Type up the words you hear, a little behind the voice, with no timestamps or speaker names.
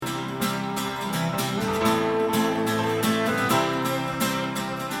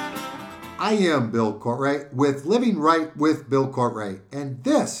I am Bill Courtwright with Living Right with Bill Courtwright, and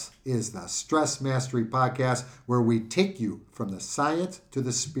this is the Stress Mastery Podcast where we take you from the science to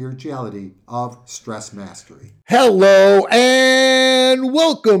the spirituality of stress mastery. Hello and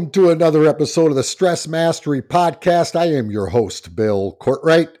welcome to another episode of the Stress Mastery Podcast. I am your host, Bill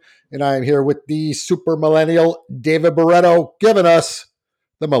Courtwright, and I am here with the super millennial David Barretto, giving us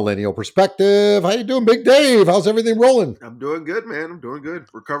the millennial perspective. How you doing, Big Dave? How's everything rolling? I'm doing good, man. I'm doing good.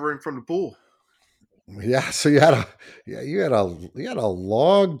 Recovering from the pool. Yeah, so you had a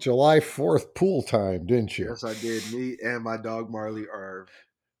long July 4th pool time, didn't you? Yes, I did. Me and my dog Marley are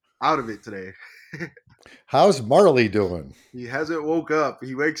out of it today. How's Marley doing? He hasn't woke up.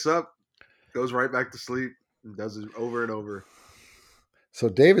 He wakes up, goes right back to sleep, and does it over and over. So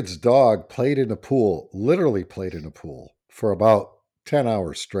David's dog played in a pool, literally played in a pool for about 10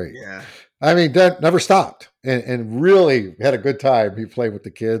 hours straight. Yeah. I mean, that never stopped and really had a good time. He played with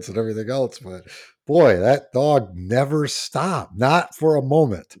the kids and everything else. But boy, that dog never stopped, not for a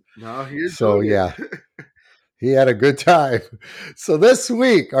moment. No, he enjoyed So, it. yeah, he had a good time. So, this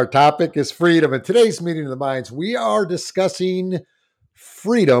week, our topic is freedom. In today's Meeting of the Minds, we are discussing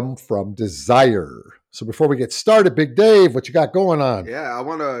freedom from desire. So, before we get started, Big Dave, what you got going on? Yeah, I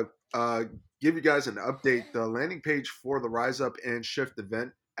want to give you guys an update. The landing page for the Rise Up and Shift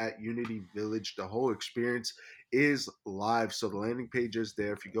event at Unity Village, the whole experience is live. So the landing page is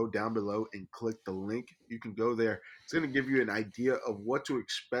there. If you go down below and click the link, you can go there. It's going to give you an idea of what to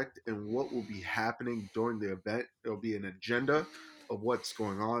expect and what will be happening during the event. There'll be an agenda of what's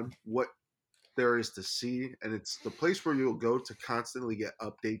going on, what there is to see, and it's the place where you'll go to constantly get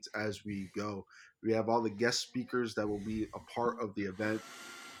updates as we go. We have all the guest speakers that will be a part of the event.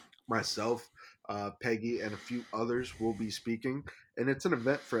 Myself, Peggy, and a few others will be speaking, and it's an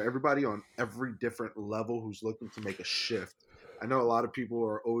event for everybody on every different level who's looking to make a shift. I know a lot of people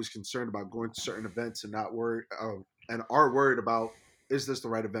are always concerned about going to certain events and not worried and are worried about, is this the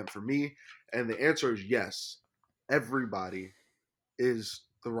right event for me? And the answer is yes. Everybody is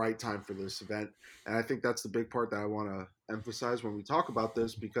the right time for this event. And I think that's the big part that I want to emphasize when we talk about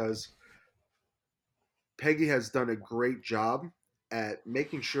this, because Peggy has done a great job at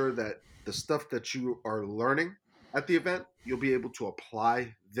making sure that the stuff that you are learning at the event, you'll be able to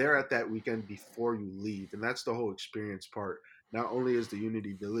apply there at that weekend before you leave. And that's the whole experience part. Not only is the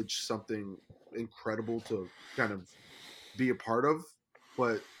Unity Village something incredible to kind of be a part of,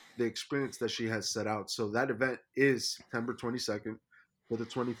 but the experience that she has set out. So that event is September 22nd to the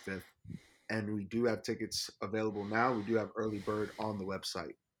 25th. And we do have tickets available now. We do have early bird on the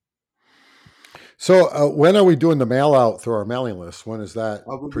website. So, when are we doing the mail out through our mailing list? When is that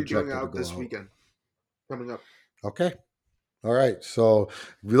We'll be going projected to out go this out? weekend coming up. Okay. All right. So,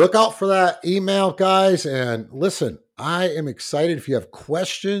 we look out for that email, guys. And listen, I am excited. If you have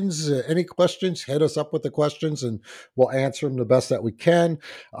questions, any questions, hit us up with the questions and we'll answer them the best that we can.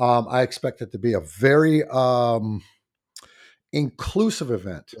 I expect it to be a very inclusive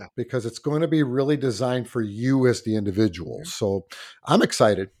event Yeah. because it's going to be really designed for you as the individual. So, I'm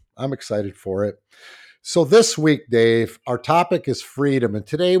excited. I'm excited for it. So, this week, Dave, our topic is freedom. And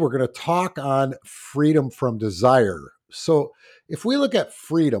today we're going to talk on freedom from desire. So, if we look at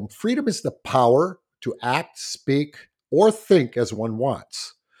freedom, freedom is the power to act, speak, or think as one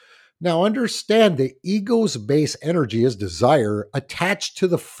wants. Now, understand the ego's base energy is desire attached to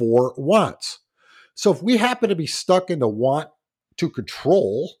the four wants. So, if we happen to be stuck in the want to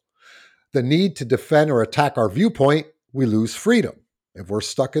control, the need to defend or attack our viewpoint, we lose freedom. If we're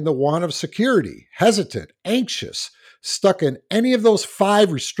stuck in the want of security, hesitant, anxious, stuck in any of those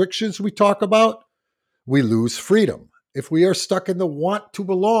five restrictions we talk about, we lose freedom. If we are stuck in the want to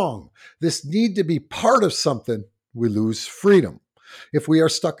belong, this need to be part of something, we lose freedom. If we are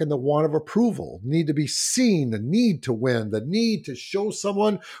stuck in the want of approval, need to be seen, the need to win, the need to show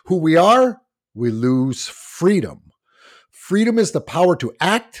someone who we are, we lose freedom. Freedom is the power to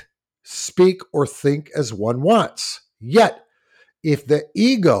act, speak, or think as one wants. Yet, if the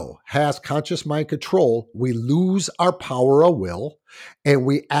ego has conscious mind control, we lose our power of will and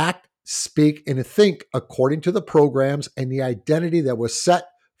we act, speak, and think according to the programs and the identity that was set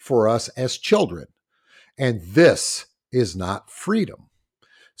for us as children. And this is not freedom.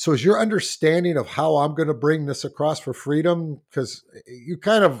 So, is your understanding of how I'm going to bring this across for freedom? Because you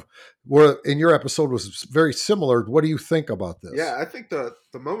kind of were in your episode was very similar. What do you think about this? Yeah, I think the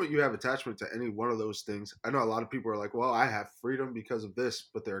moment you have attachment to any one of those things, I know a lot of people are like, well, I have freedom because of this,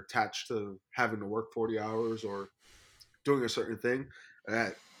 but they're attached to having to work 40 hours or doing a certain thing.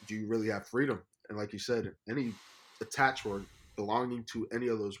 Do you really have freedom? And like you said, any attached or belonging to any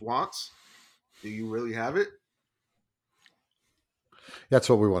of those wants, do you really have it? That's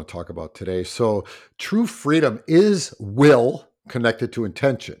what we want to talk about today. So, true freedom is will connected to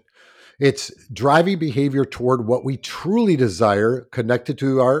intention. It's driving behavior toward what we truly desire, connected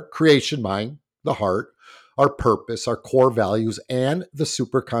to our creation mind, the heart, our purpose, our core values, and the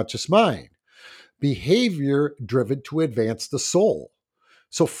superconscious mind. Behavior driven to advance the soul.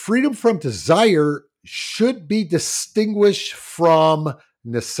 So, freedom from desire should be distinguished from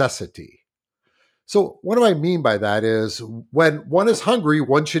necessity. So, what do I mean by that is when one is hungry,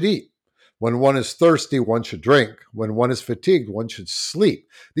 one should eat. When one is thirsty, one should drink. When one is fatigued, one should sleep.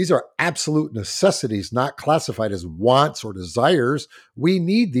 These are absolute necessities, not classified as wants or desires. We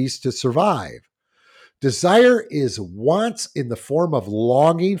need these to survive. Desire is wants in the form of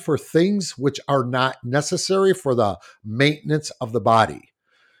longing for things which are not necessary for the maintenance of the body.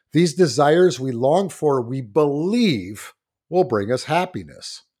 These desires we long for, we believe will bring us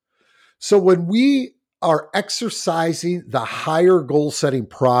happiness. So when we are exercising the higher goal setting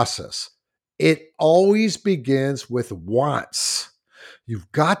process, it always begins with wants.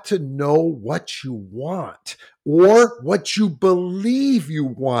 You've got to know what you want or what you believe you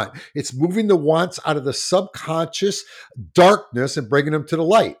want. It's moving the wants out of the subconscious darkness and bringing them to the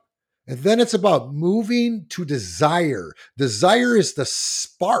light. And then it's about moving to desire. Desire is the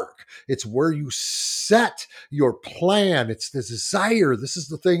spark. It's where you set your plan. It's the desire. This is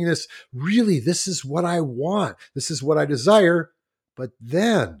the thing that's really, this is what I want. This is what I desire. But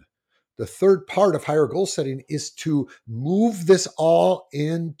then the third part of higher goal setting is to move this all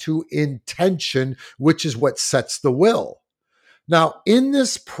into intention, which is what sets the will. Now, in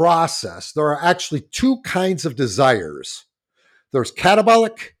this process, there are actually two kinds of desires. There's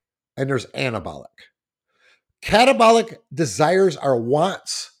catabolic and there's anabolic. Catabolic desires are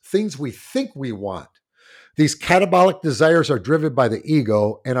wants, things we think we want. These catabolic desires are driven by the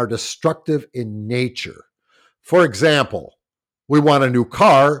ego and are destructive in nature. For example, we want a new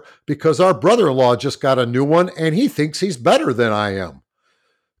car because our brother in law just got a new one and he thinks he's better than I am.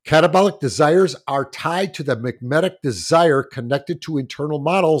 Catabolic desires are tied to the mimetic desire connected to internal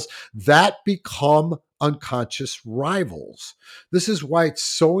models that become unconscious rivals. This is why it's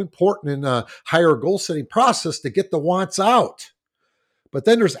so important in a higher goal setting process to get the wants out. But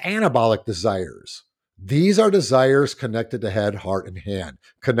then there's anabolic desires. These are desires connected to head, heart, and hand,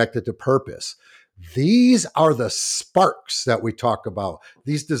 connected to purpose. These are the sparks that we talk about.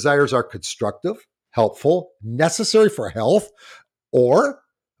 These desires are constructive, helpful, necessary for health, or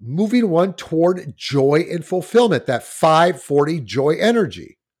moving one toward joy and fulfillment, that 540 joy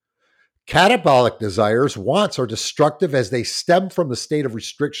energy. Catabolic desires, wants, are destructive as they stem from the state of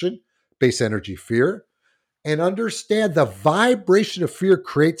restriction, base energy fear, and understand the vibration of fear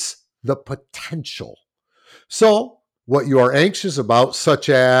creates the potential. So, what you are anxious about, such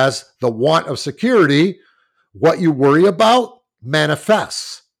as the want of security, what you worry about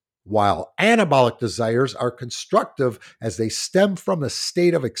manifests, while anabolic desires are constructive as they stem from a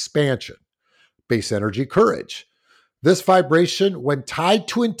state of expansion, base energy courage. This vibration, when tied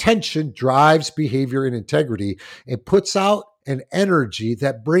to intention, drives behavior and integrity and puts out an energy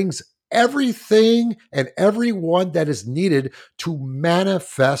that brings everything and everyone that is needed to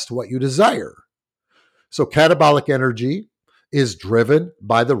manifest what you desire. So, catabolic energy is driven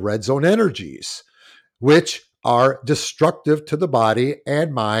by the red zone energies, which are destructive to the body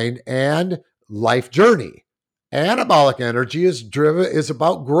and mind and life journey. Anabolic energy is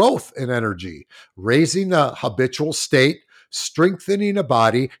about growth in energy, raising the habitual state, strengthening the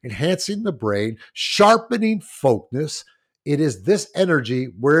body, enhancing the brain, sharpening focus. It is this energy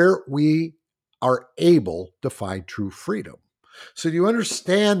where we are able to find true freedom. So do you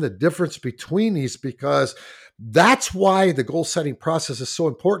understand the difference between these? Because that's why the goal setting process is so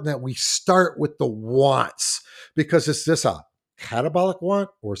important, that we start with the wants. Because is this a catabolic want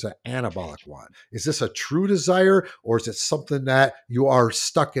or is it an anabolic want? Is this a true desire or is it something that you are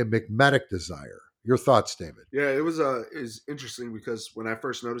stuck in mimetic desire? Your thoughts, David? Yeah, it was is interesting because when I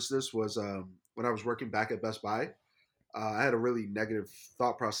first noticed this was when I was working back at Best Buy. I had a really negative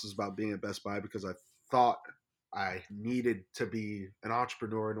thought process about being at Best Buy because I thought I needed to be an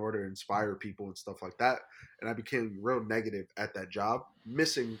entrepreneur in order to inspire people and stuff like that. And I became real negative at that job,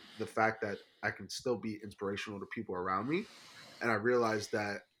 missing the fact that I can still be inspirational to people around me. And I realized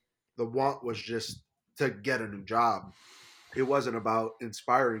that the want was just to get a new job. It wasn't about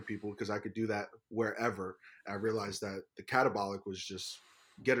inspiring people because I could do that wherever. I realized that the catabolic was just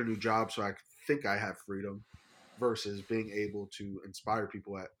get a new job so I could think I have freedom versus being able to inspire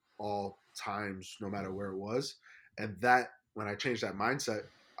people at all times, no matter where it was. And that, when I changed that mindset,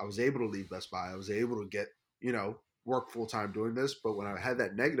 I was able to leave Best Buy. I was able to get, work full time doing this. But when I had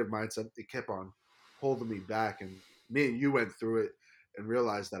that negative mindset, it kept on holding me back. And me and you went through it and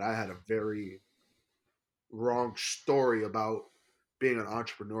realized that I had a very wrong story about being an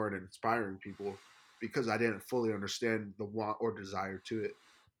entrepreneur and inspiring people because I didn't fully understand the want or desire to it.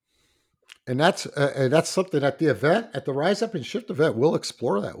 And that's something at the event, at the Rise Up and Shift event, we'll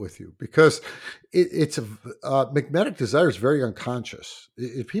explore that with you because it's a magnetic desire is very unconscious.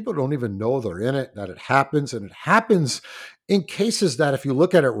 People don't even know they're in it, that it happens, and it happens in cases that if you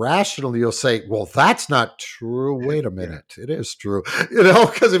look at it rationally, you'll say, "Well, that's not true." Wait a Yeah. minute, it is true,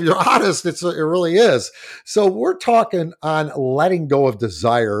 because if you're honest, it really is. So we're talking on letting go of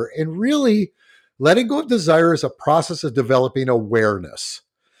desire, and really, letting go of desire is a process of developing awareness.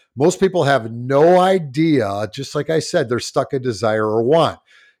 Most people have no idea, just like I said, they're stuck in desire or want.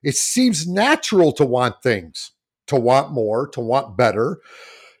 It seems natural to want things, to want more, to want better.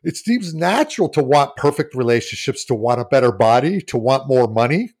 It seems natural to want perfect relationships, to want a better body, to want more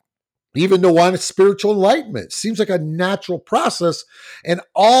money, even to want spiritual enlightenment. It seems like a natural process. And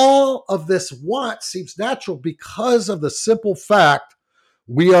all of this want seems natural because of the simple fact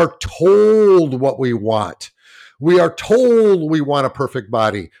we are told what we want. We are told we want a perfect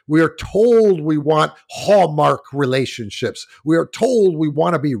body. We are told we want hallmark relationships. We are told we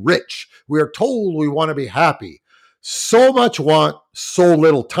want to be rich. We are told we want to be happy. So much want, so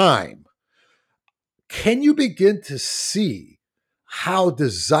little time. Can you begin to see how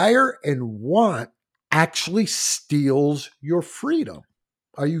desire and want actually steals your freedom?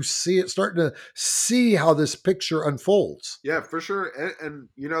 Are you starting to see how this picture unfolds? Yeah, for sure. And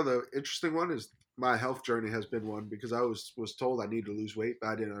the interesting one is my health journey has been one because I was told I need to lose weight, but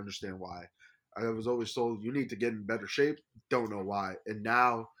I didn't understand why. I was always told you need to get in better shape. Don't know why. And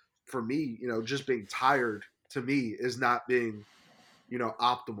now for me, just being tired to me is not being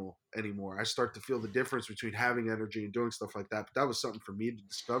optimal anymore. I start to feel the difference between having energy and doing stuff like that. But that was something for me to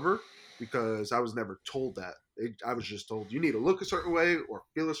discover because I was never told that. I was just told you need to look a certain way or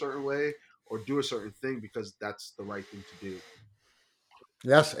feel a certain way or do a certain thing because that's the right thing to do.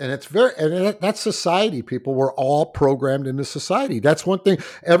 Yes, and that's society, people. We're all programmed into society. That's one thing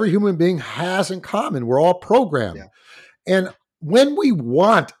every human being has in common. We're all Yeah. programmed. And when we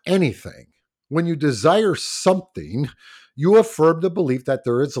want anything, when you desire something, you affirm the belief that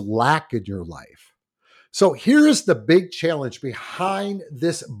there is lack in your life. So here is the big challenge behind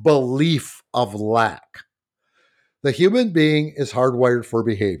this belief of lack. The human being is hardwired for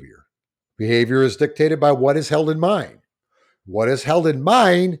behavior. Behavior is dictated by what is held in mind. What is held in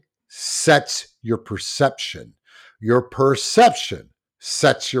mind sets your perception. Your perception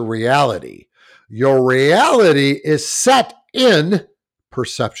sets your reality. Your reality is set in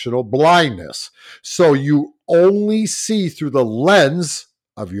perceptual blindness. So you only see through the lens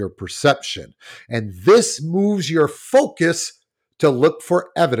of your perception. And this moves your focus to look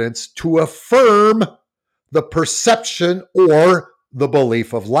for evidence to affirm the perception or the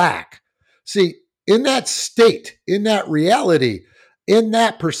belief of lack. See, in that state, in that reality, in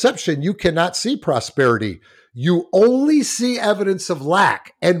that perception, you cannot see prosperity. You only see evidence of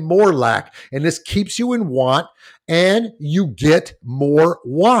lack and more lack. And this keeps you in want and you get more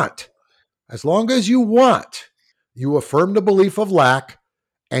want. As long as you want, you affirm the belief of lack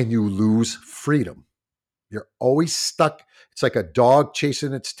and you lose freedom. You're always stuck. It's like a dog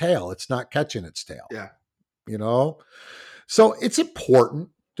chasing its tail. It's not catching its tail, Yeah. you know? So it's important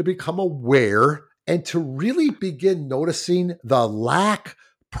to become aware and to really begin noticing the lack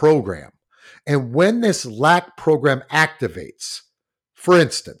program. And when this lack program activates, for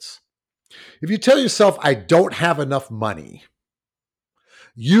instance, if you tell yourself, I don't have enough money,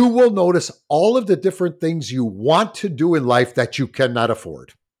 you will notice all of the different things you want to do in life that you cannot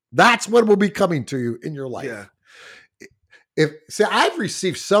afford. That's what will be coming to you in your life. Yeah. I've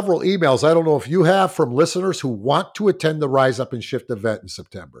received several emails, I don't know if you have, from listeners who want to attend the Rise Up and Shift event in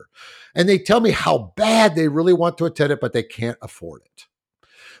September. And they tell me how bad they really want to attend it, but they can't afford it.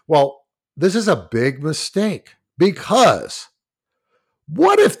 Well, this is a big mistake because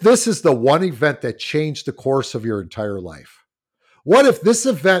what if this is the one event that changed the course of your entire life? What if this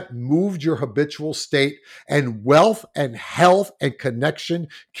event moved your habitual state and wealth and health and connection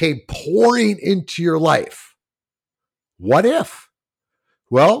came pouring into your life? What if?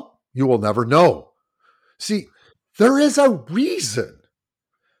 Well, you will never know. See, there is a reason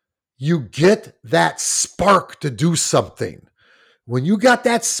you get that spark to do something. When you got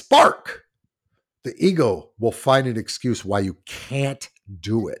that spark, the ego will find an excuse why you can't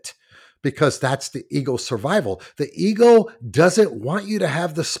do it because that's the ego survival. The ego doesn't want you to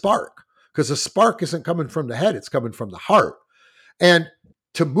have the spark because the spark isn't coming from the head, it's coming from the heart. And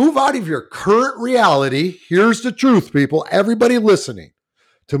to move out of your current reality, here's the truth, people, everybody listening.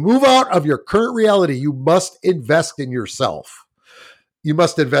 To move out of your current reality, you must invest in yourself. You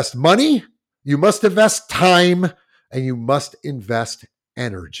must invest money, you must invest time, and you must invest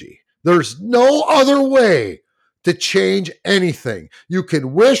energy. There's no other way to change anything. You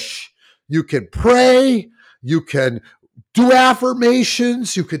can wish, you can pray, you can do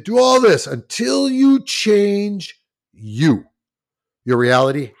affirmations, you could do all this until you change you. Your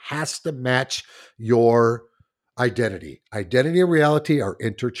reality has to match your identity. Identity and reality are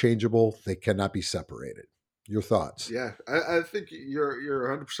interchangeable. They cannot be separated. Your thoughts? Yeah, I think you're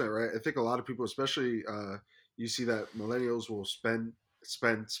 100% right. I think a lot of people, especially you see that millennials will spend.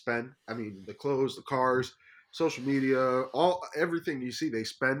 I mean, the clothes, the cars, social media, all everything you see they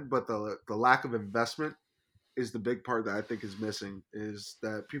spend, but the lack of investment is the big part that I think is missing, is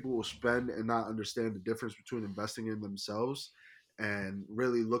that people will spend and not understand the difference between investing in themselves and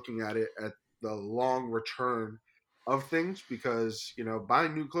really looking at it at the long return of things. Because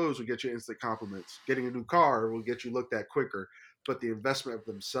buying new clothes will get you instant compliments, getting a new car will get you looked at quicker, but the investment of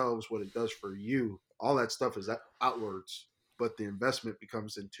themselves, what it does for you, all that stuff is outwards, but the investment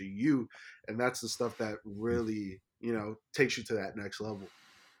becomes into you, and that's the stuff that really takes you to that next level.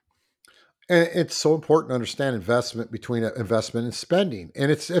 And it's so important to understand investment between investment and spending.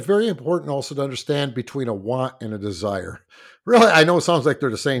 And it's very important also to understand between a want and a desire. Really, I know it sounds like they're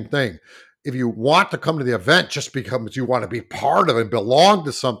the same thing. If you want to come to the event just because you want to be part of it and belong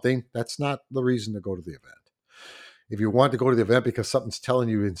to something, that's not the reason to go to the event. If you want to go to the event because something's telling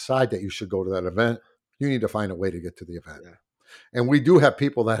you inside that you should go to that event, you need to find a way to get to the event. Yeah. And we do have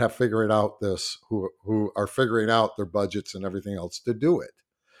people that have figured out this, who are figuring out their budgets and everything else to do it.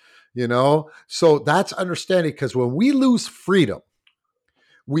 So that's understanding, because when we lose freedom,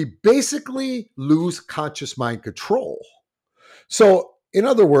 we basically lose conscious mind control. So, in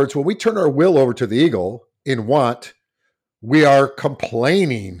other words, when we turn our will over to the ego in want, we are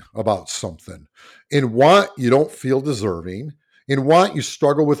complaining about something. In want, you don't feel deserving. In want, you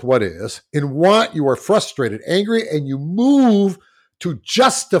struggle with what is. In want, you are frustrated, angry, and you move to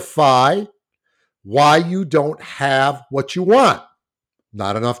justify why you don't have what you want.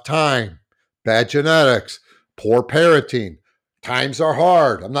 Not enough time, bad genetics, poor parenting, times are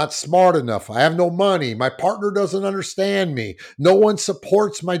hard, I'm not smart enough, I have no money, my partner doesn't understand me, no one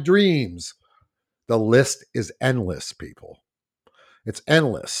supports my dreams. The list is endless, people. It's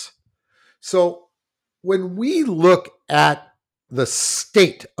endless. So when we look at the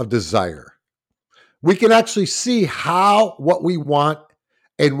state of desire, we can actually see how what we want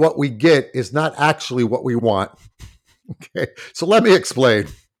and what we get is not actually what we want. Okay, so let me explain.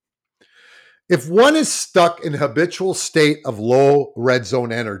 If one is stuck in a habitual state of low red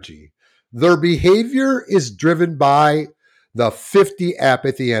zone energy, their behavior is driven by the 50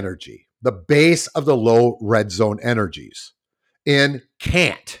 apathy energy, the base of the low red zone energies, in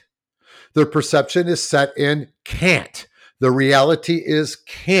can't. Their perception is set in can't. The reality is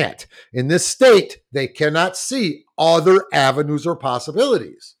can't. In this state, they cannot see other avenues or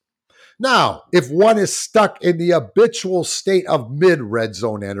possibilities. Now, if one is stuck in the habitual state of mid red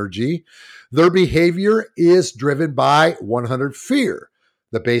zone energy, their behavior is driven by 100 fear,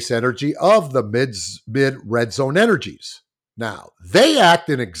 the base energy of the mid red zone energies. Now, they act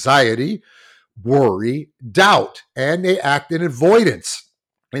in anxiety, worry, doubt, and they act in avoidance.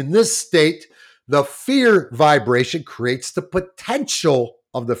 In this state, the fear vibration creates the potential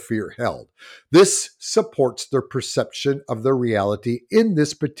of the fear held. This supports their perception of their reality in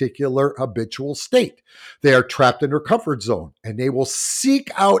this particular habitual state. They are trapped in their comfort zone, and they will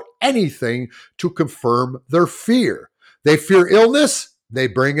seek out anything to confirm their fear. They fear illness, they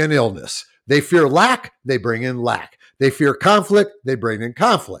bring in illness. They fear lack, they bring in lack. They fear conflict, they bring in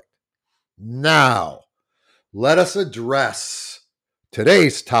conflict. Now, let us address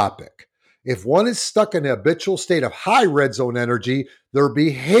today's topic. If one is stuck in a habitual state of high red zone energy, their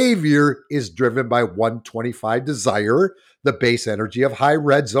behavior is driven by 125 desire, the base energy of high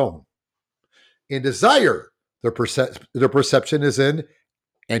red zone. In desire, their perception is in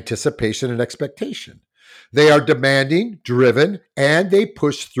anticipation and expectation. They are demanding, driven, and they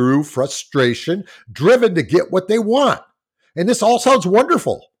push through frustration, driven to get what they want. And this all sounds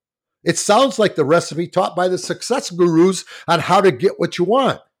wonderful. It sounds like the recipe taught by the success gurus on how to get what you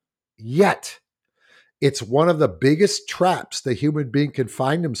want. Yet, it's one of the biggest traps the human being can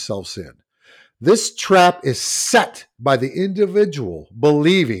find themselves in. This trap is set by the individual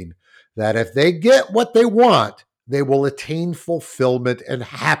believing that if they get what they want, they will attain fulfillment and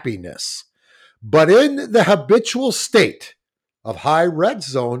happiness. But in the habitual state of high red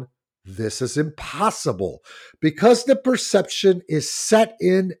zone, this is impossible because the perception is set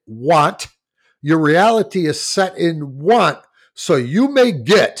in want. Your reality is set in want, so you may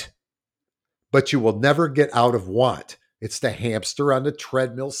get, but you will never get out of want. It's the hamster on the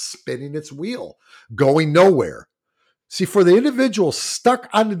treadmill spinning its wheel, going nowhere. See, for the individual stuck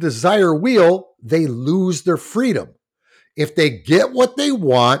on the desire wheel, they lose their freedom. If they get what they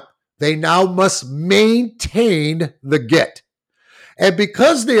want, they now must maintain the get. And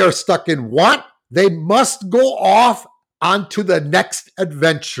because they are stuck in want, they must go off onto the next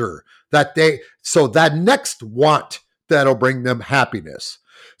adventure that next want that'll bring them happiness.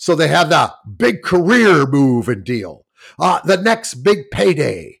 So they have the big career move and deal, the next big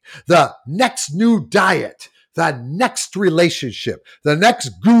payday, the next new diet, the next relationship, the next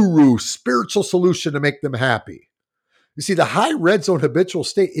guru spiritual solution to make them happy. You see, the high red zone habitual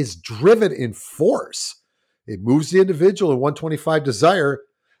state is driven in force. It moves the individual in 125 desire,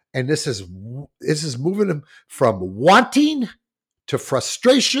 and this is moving them from wanting to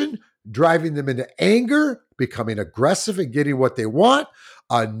frustration, driving them into anger, becoming aggressive and getting what they want,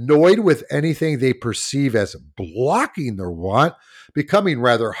 annoyed with anything they perceive as blocking their want, becoming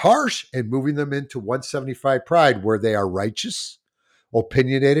rather harsh, and moving them into 175 pride, where they are righteous,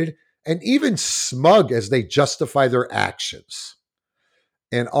 opinionated, and even smug as they justify their actions.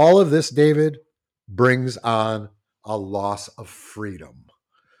 And all of this, David, brings on a loss of freedom.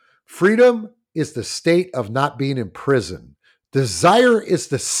 Freedom is the state of not being imprisoned. Desire is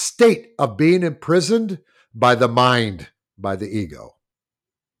the state of being imprisoned by the mind, by the ego.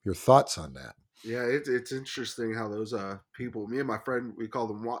 Your thoughts on that? Yeah, it's interesting how those people, me and my friend, we call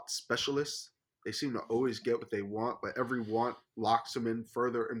them want specialists. They seem to always get what they want, but every want locks them in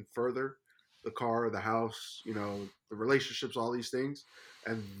further and further. The car, the house, the relationships, all these things.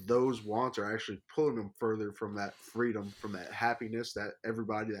 And those wants are actually pulling them further from that freedom, from that happiness, that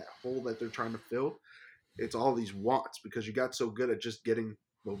hole that they're trying to fill. It's all these wants because you got so good at just getting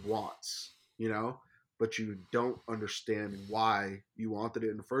the wants, but you don't understand why you wanted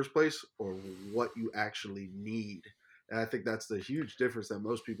it in the first place or what you actually need. And I think that's the huge difference that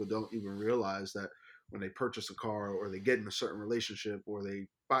most people don't even realize, that when they purchase a car or they get in a certain relationship or they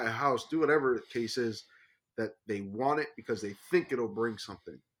buy a house, do whatever the case is, that they want it because they think it'll bring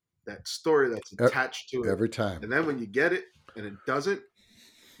something. That story that's attached to it. Every time. And then when you get it and it doesn't,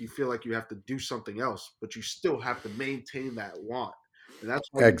 you feel like you have to do something else, but you still have to maintain that want. And that's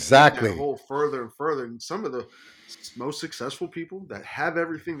why exactly that hole further and further. And some of the most successful people that have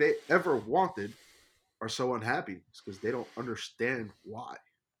everything they ever wanted are so unhappy. It's because they don't understand why.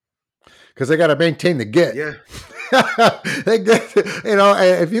 Because they got to maintain the get. Yeah. They get,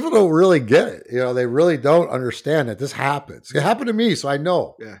 and people don't really get it. They really don't understand that this happens. It happened to me, so I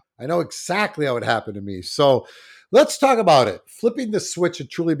know. Yeah. I know exactly how it happened to me. So let's talk about it. Flipping the switch and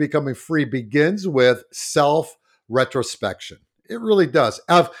truly becoming free begins with self-retrospection. It really does.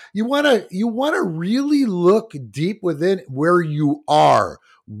 You want to really look deep within where you are.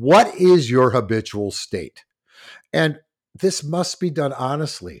 What is your habitual state? And this must be done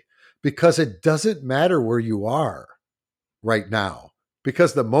honestly, because it doesn't matter where you are right now,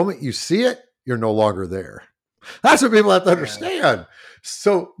 because the moment you see it, you're no longer there. That's what people have to understand.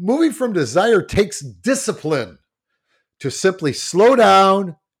 So moving from desire takes discipline to simply slow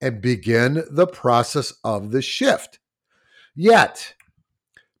down and begin the process of the shift. Yet,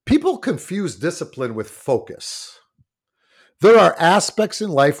 people confuse discipline with focus. There are aspects in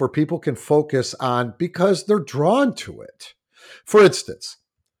life where people can focus on because they're drawn to it. For instance,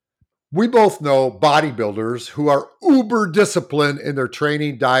 we both know bodybuilders who are uber disciplined in their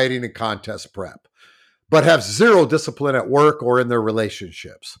training, dieting, and contest prep, but have zero discipline at work or in their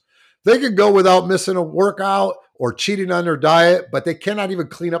relationships. They can go without missing a workout or cheating on their diet, but they cannot even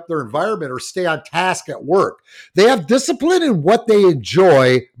clean up their environment or stay on task at work. They have discipline in what they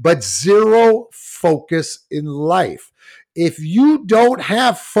enjoy, but zero focus in life. If you don't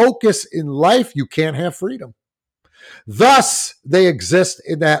have focus in life, you can't have freedom. Thus, they exist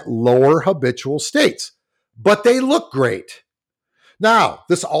in that lower habitual states, but they look great. Now,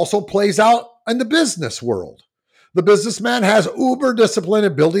 this also plays out in the business world. The businessman has uber discipline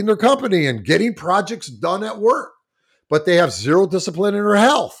in building their company and getting projects done at work, but they have zero discipline in their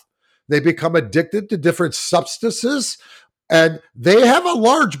health. They become addicted to different substances, and they have a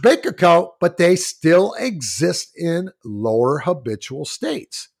large bank account, but they still exist in lower habitual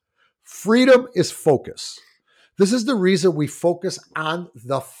states. Freedom is focus. This is the reason we focus on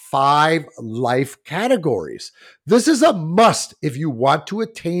the 5 life categories. This is a must if you want to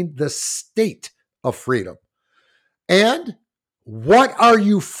attain the state of freedom. And what are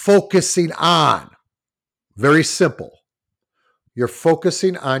you focusing on? Very simple. You're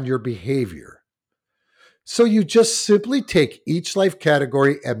focusing on your behavior. So you just simply take each life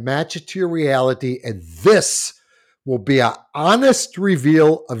category and match it to your reality, and this will be an honest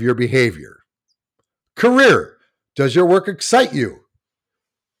reveal of your behavior. Career. Does your work excite you?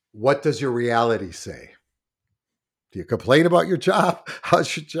 What does your reality say? Do you complain about your job?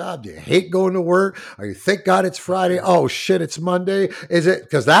 How's your job? Do you hate going to work? Or you thank God it's Friday? Oh shit, it's Monday. Is it?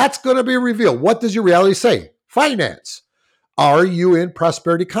 Because that's going to be revealed. What does your reality say? Finance. Are you in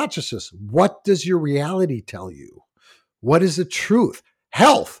prosperity consciousness? What does your reality tell you? What is the truth?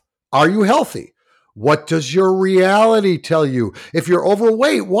 Health. Are you healthy? What does your reality tell you? If you're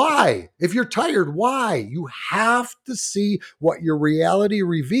overweight, why? If you're tired, why? You have to see what your reality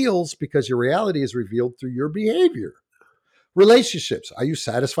reveals because your reality is revealed through your behavior. Relationships. Are you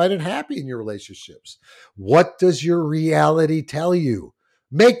satisfied and happy in your relationships? What does your reality tell you?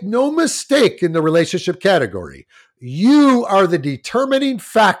 Make no mistake in the relationship category. You are the determining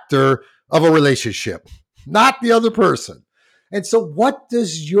factor of a relationship, not the other person. And so, what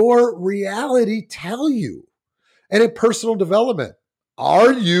does your reality tell you? And in personal development,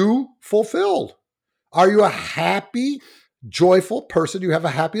 are you fulfilled? Are you a happy, joyful person? You have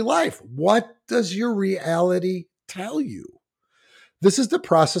a happy life. What does your reality tell you? This is the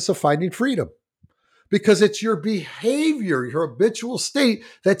process of finding freedom because it's your behavior, your habitual state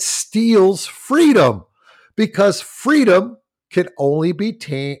that steals freedom because freedom can only be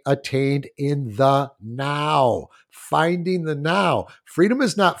attained in the now. Finding the now. Freedom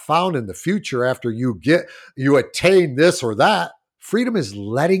is not found in the future after you attain this or that. Freedom is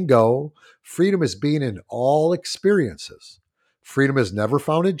letting go. Freedom is being in all experiences. Freedom is never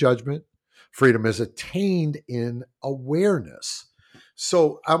found in judgment. Freedom is attained in awareness.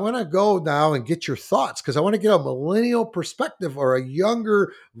 So I want to go now and get your thoughts because I want to get a millennial perspective or a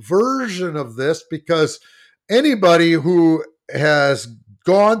younger version of this because anybody who has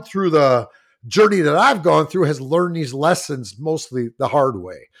gone through the journey that I've gone through has learned these lessons mostly the hard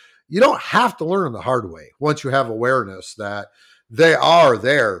way. You don't have to learn them the hard way once you have awareness that they are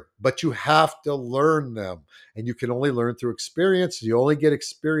there, but you have to learn them. And you can only learn through experience. You only get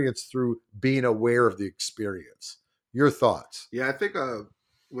experience through being aware of the experience. Your thoughts? Yeah, I think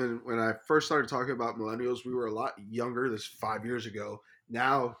when I first started talking about millennials, we were a lot younger. This 5 years ago.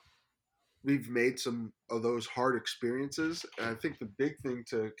 Now we've made some of those hard experiences, and I think the big thing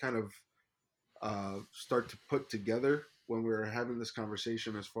to kind of start to put together when we're having this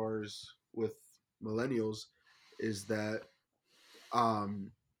conversation, as far as with millennials, is that um,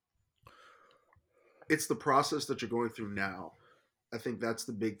 it's the process that you're going through now. I think that's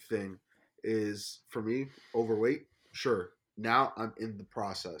the big thing. Is for me, overweight. Sure, now I'm in the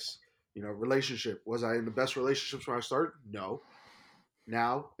process. Relationship. Was I in the best relationships when I started? No.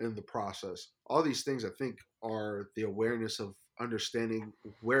 Now in the process. All these things I think are the awareness of understanding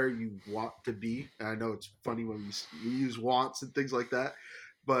where you want to be. And I know it's funny when we use wants and things like that,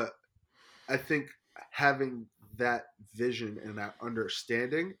 but I think having that vision and that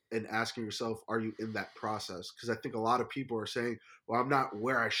understanding and asking yourself, are you in that process? Because I think a lot of people are saying, well, I'm not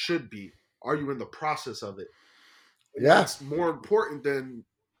where I should be. Are you in the process of it? And Yeah. that's more important than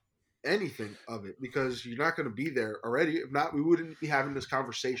anything of it, because you're not going to be there already. If not, we wouldn't be having this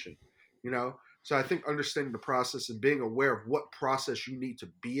conversation, you know? So I think understanding the process and being aware of what process you need to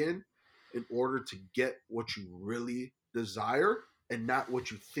be in order to get what you really desire and not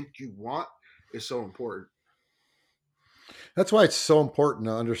what you think you want is so important. That's why it's so important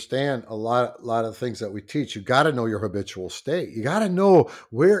to understand a lot of the things that we teach. You got to know your habitual state. You got to know,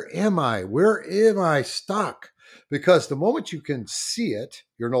 where am I? Where am I stuck? Because the moment you can see it,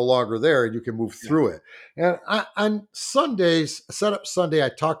 you're no longer there and you can move Yeah. through it. And on Sundays, Setup Sunday, I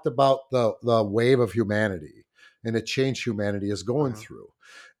talked about the wave of humanity and the change humanity is going Uh-huh. through.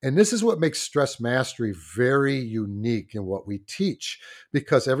 And this is what makes stress mastery very unique in what we teach,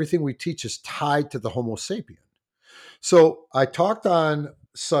 because everything we teach is tied to the Homo sapien. So I talked on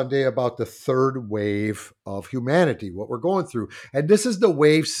Sunday about the third wave of humanity, what we're going through. And this is the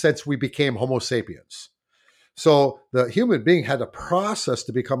wave since we became Homo sapiens. So the human being had a process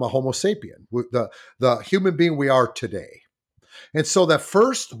to become a Homo sapien, the human being we are today. And so that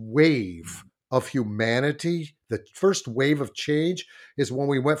first wave of humanity, the first wave of change is when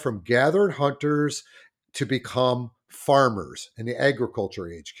we went from gathered hunters to become farmers and the agriculture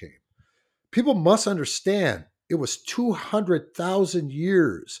age came. People must understand it was 200,000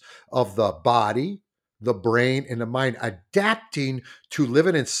 years of the body, the brain, and the mind adapting to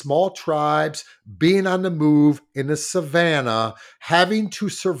living in small tribes, being on the move in the savannah, having to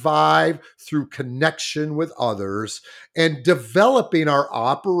survive through connection with others, and developing our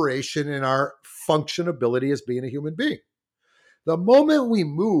operation and our functionability as being a human being. The moment we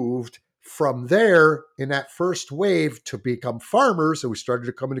moved from there in that first wave to become farmers and we started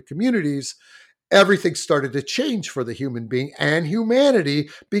to come into communities, everything started to change for the human being and humanity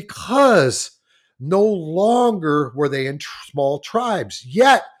because No longer were they in small tribes,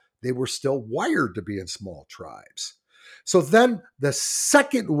 yet they were still wired to be in small tribes. So then the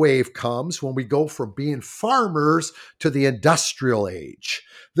second wave comes when we go from being farmers to the industrial age.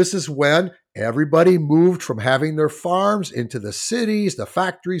 This is when everybody moved from having their farms into the cities, the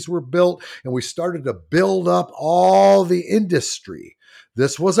factories were built, and we started to build up all the industry.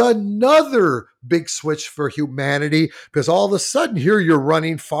 This was another big switch for humanity because all of a sudden here you're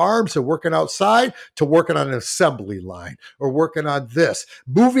running farms and working outside to working on an assembly line or working on this,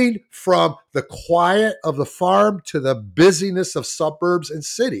 moving from the quiet of the farm to the busyness of suburbs and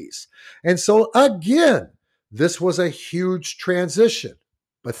cities. And so again, this was a huge transition.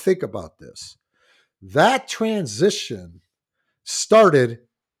 But think about this. That transition started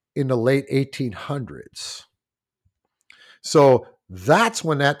in the late 1800s. So that's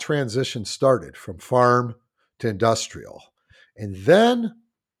when that transition started from farm to industrial. And then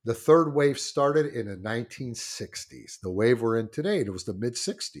the third wave started in the 1960s. The wave we're in today, it was the mid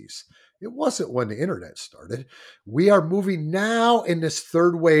 60s. It wasn't when the internet started. We are moving now in this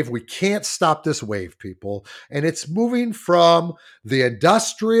third wave. We can't stop this wave, people. And it's moving from the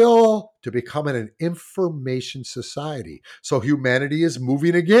industrial to becoming an information society. So humanity is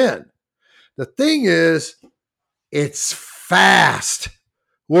moving again. The thing is, it's fast.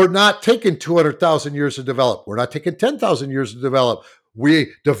 We're not taking 200,000 years to develop. We're not taking 10,000 years to develop.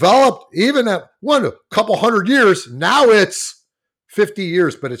 We developed even at a couple hundred years. Now it's 50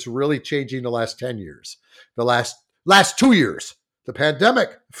 years, but it's really changing the last 10 years. The last 2 years. The pandemic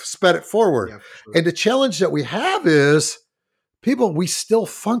sped it forward. Yeah, for sure. And the challenge that we have is, people, we still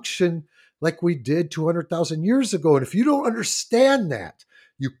function like we did 200,000 years ago. And if you don't understand that,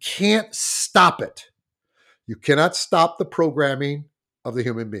 you can't stop it. You cannot stop the programming of the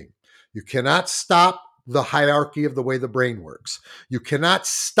human being. You cannot stop the hierarchy of the way the brain works. You cannot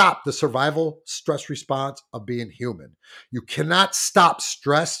stop the survival stress response of being human. You cannot stop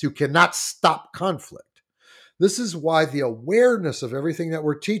stress. You cannot stop conflict. This is why the awareness of everything that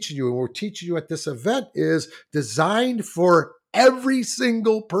we're teaching you and we're teaching you at this event is designed for every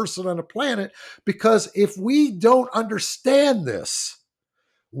single person on the planet, because if we don't understand this,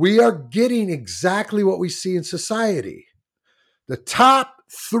 we are getting exactly what we see in society. The top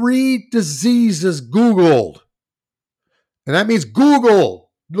 3 diseases Googled, and that means Google,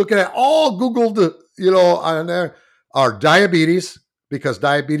 looking at all Googled, on there, are diabetes, because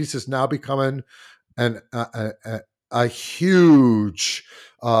diabetes is now becoming a huge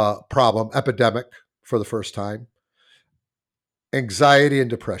problem, epidemic for the first time. Anxiety and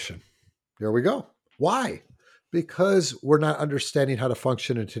depression. There we go. Why? Because we're not understanding how to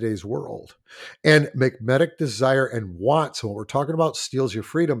function in today's world. And magnetic desire and want, so what we're talking about, steals your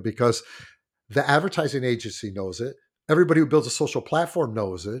freedom, because the advertising agency knows it. Everybody who builds a social platform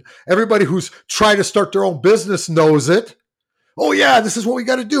knows it. Everybody who's trying to start their own business knows it. Oh yeah, this is what we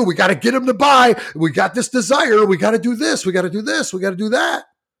got to do. We got to get them to buy. We got this desire. We got to do this. We got to do this. We got to do that.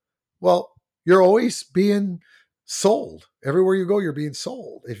 Well, you're always being sold. Everywhere you go, you're being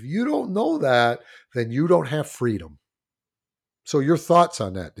sold. If you don't know that, then you don't have freedom. So your thoughts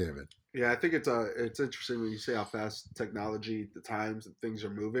on that, David? Yeah, I think it's interesting when you say how fast technology, the times and things are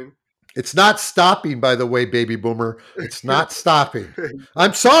moving. It's not stopping, by the way, baby boomer. It's not stopping.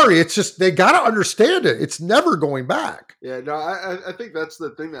 I'm sorry. It's just, they got to understand it. It's never going back. Yeah, no, I think that's the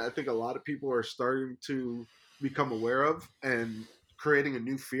thing that I think a lot of people are starting to become aware of, and creating a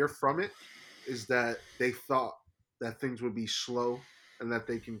new fear from it is that they thought that things would be slow and that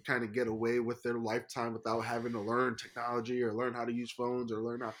they can kind of get away with their lifetime without having to learn technology or learn how to use phones or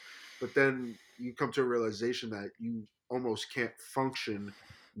learn how. But then you come to a realization that you almost can't function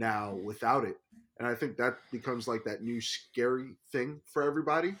now without it. And I think that becomes like that new scary thing for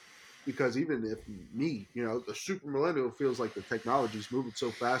everybody, because even if me, the super millennial, feels like the technology's moving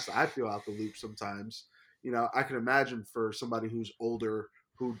so fast, I feel out the loop sometimes. I can imagine for somebody who's older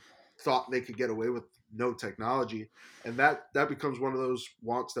who thought they could get away with no technology, and that becomes one of those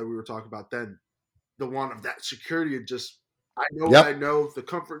wants that we were talking about then. The want of that security of just, I know what I know, the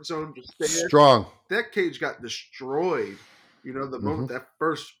comfort zone, just stay there. Strong. That cage got destroyed. The moment that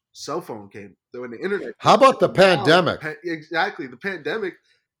first cell phone came, when the internet. How about the pandemic? Exactly, the pandemic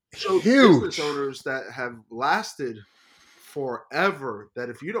showed Huge. business owners that have lasted forever that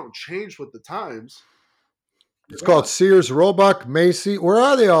if you don't change with the times. It's called Sears, Roebuck, Macy. Where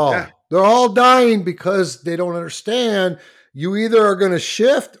are they all? Yeah. They're all dying because they don't understand. You either are going to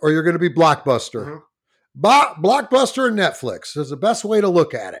shift or you're going to be Blockbuster. Blockbuster and Netflix is the best way to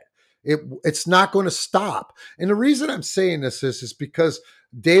look at it. It's not going to stop. And the reason I'm saying this is because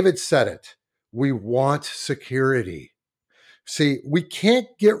David said it. We want security. See, we can't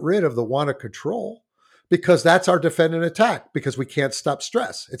get rid of the want to control because that's our defend and attack because we can't stop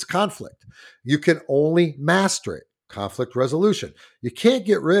stress. It's conflict. You can only master it. Conflict resolution. You can't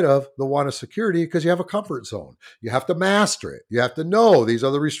get rid of the want of security because you have a comfort zone. You have to master it. You have to know these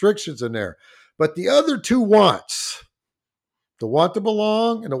are the restrictions in there. But the other two wants, the want to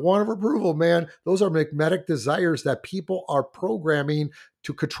belong and the want of approval, man, those are magnetic desires that people are programming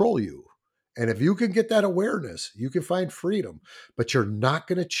to control you. And if you can get that awareness, you can find freedom, but you're not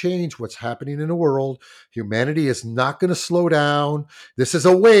going to change what's happening in the world. Humanity is not going to slow down. This is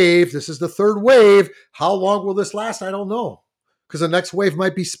a wave. This is the third wave. How long will this last? I don't know. Because the next wave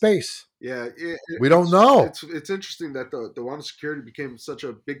might be space. Yeah, We don't know. It's interesting that the one security became such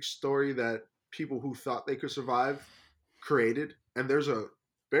a big story that people who thought they could survive created, and there's a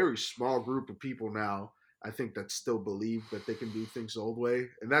very small group of people now, I think, that still believe that they can do things the old way,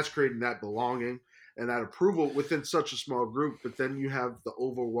 and that's creating that belonging and that approval within such a small group. But then you have the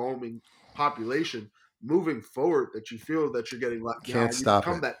overwhelming population moving forward that you feel that you're getting left behind. Can't You stop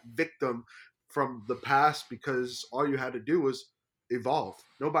become it. that victim from the past because all you had to do was evolve.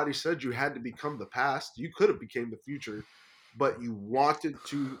 Nobody said you had to become the past. You could have became the future, but you wanted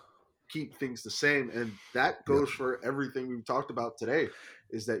to keep things the same. And that Yep. goes for everything we've talked about today,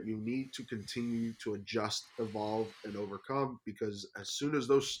 is that you need to continue to adjust, evolve, and overcome, because as soon as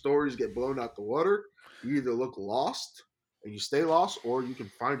those stories get blown out the water, you either look lost and you stay lost, or you can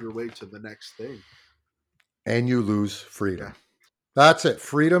find your way to the next thing. And you lose freedom. Yeah. That's it.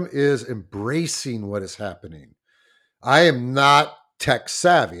 Freedom is embracing what is happening. I am not tech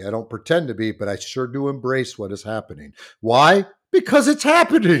savvy. I don't pretend to be, but I sure do embrace what is happening. Why? Because it's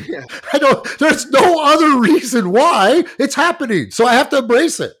happening. Yeah. There's no other reason why it's happening. So I have to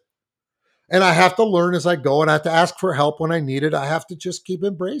embrace it. And I have to learn as I go, and I have to ask for help when I need it. I have to just keep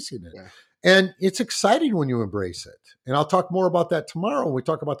embracing it. Yeah. And it's exciting when you embrace it. And I'll talk more about that tomorrow when we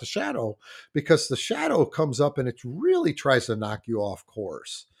talk about the shadow, because the shadow comes up and it really tries to knock you off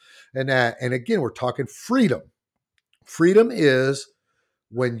course. And again, we're talking freedom. Freedom is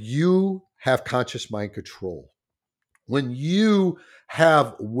when you have conscious mind control, when you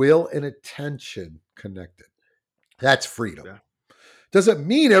have will and attention connected. That's freedom. Yeah. Doesn't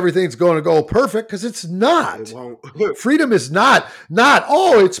mean everything's going to go perfect, because it's It not. won't. Freedom is not,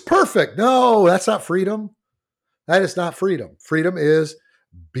 oh, it's perfect. No, that's not freedom. That is not freedom. Freedom is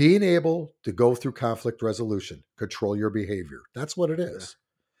being able to go through conflict resolution, control your behavior. That's what it is.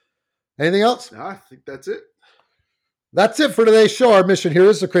 Anything else? No, I think that's it. That's it for today's show. Our mission here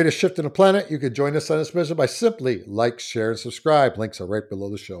is to create a shift in the planet. You can join us on this mission by simply like, share, and subscribe. Links are right below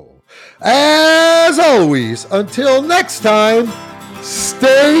the show. As always, until next time,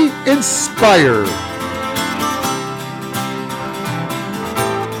 stay inspired.